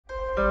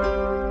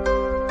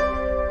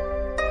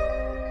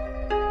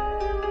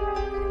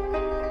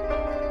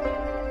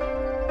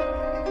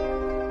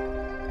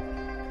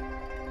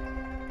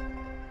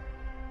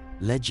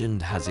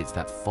Legend has it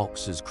that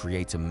foxes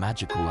create a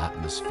magical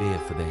atmosphere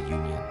for their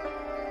union.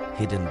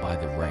 Hidden by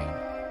the rain,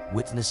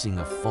 witnessing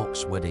a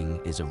fox wedding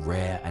is a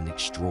rare and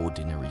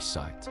extraordinary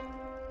sight.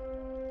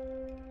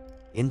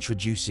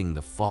 Introducing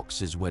the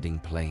Fox's Wedding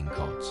playing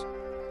cards.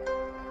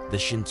 The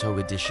Shinto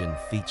edition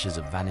features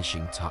a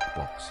vanishing tuck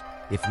box.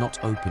 If not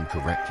opened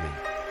correctly,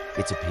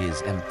 it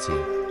appears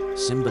empty,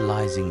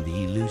 symbolizing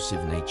the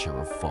elusive nature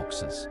of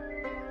foxes.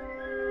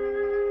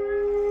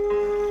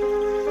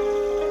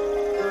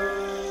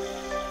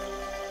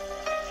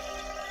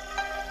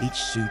 Each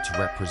suit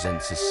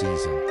represents a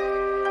season,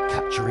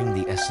 capturing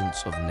the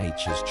essence of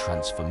nature's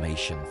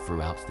transformation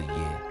throughout the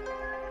year.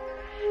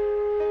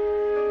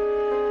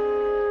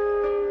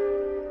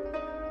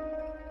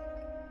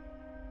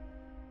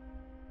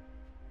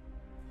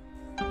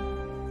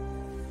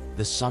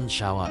 The Sun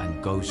Shower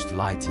and Ghost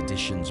Light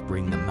editions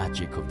bring the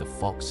magic of the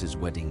Fox's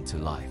Wedding to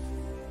life.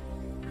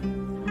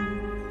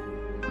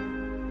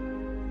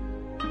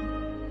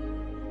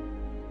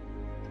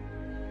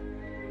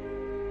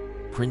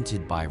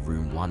 Printed by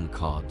Room 1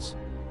 Cards,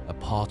 a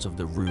part of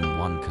the Room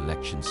 1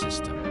 collection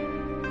system.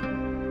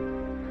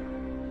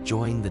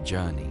 Join the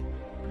journey.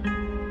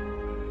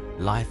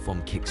 Live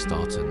on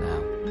Kickstarter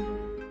now.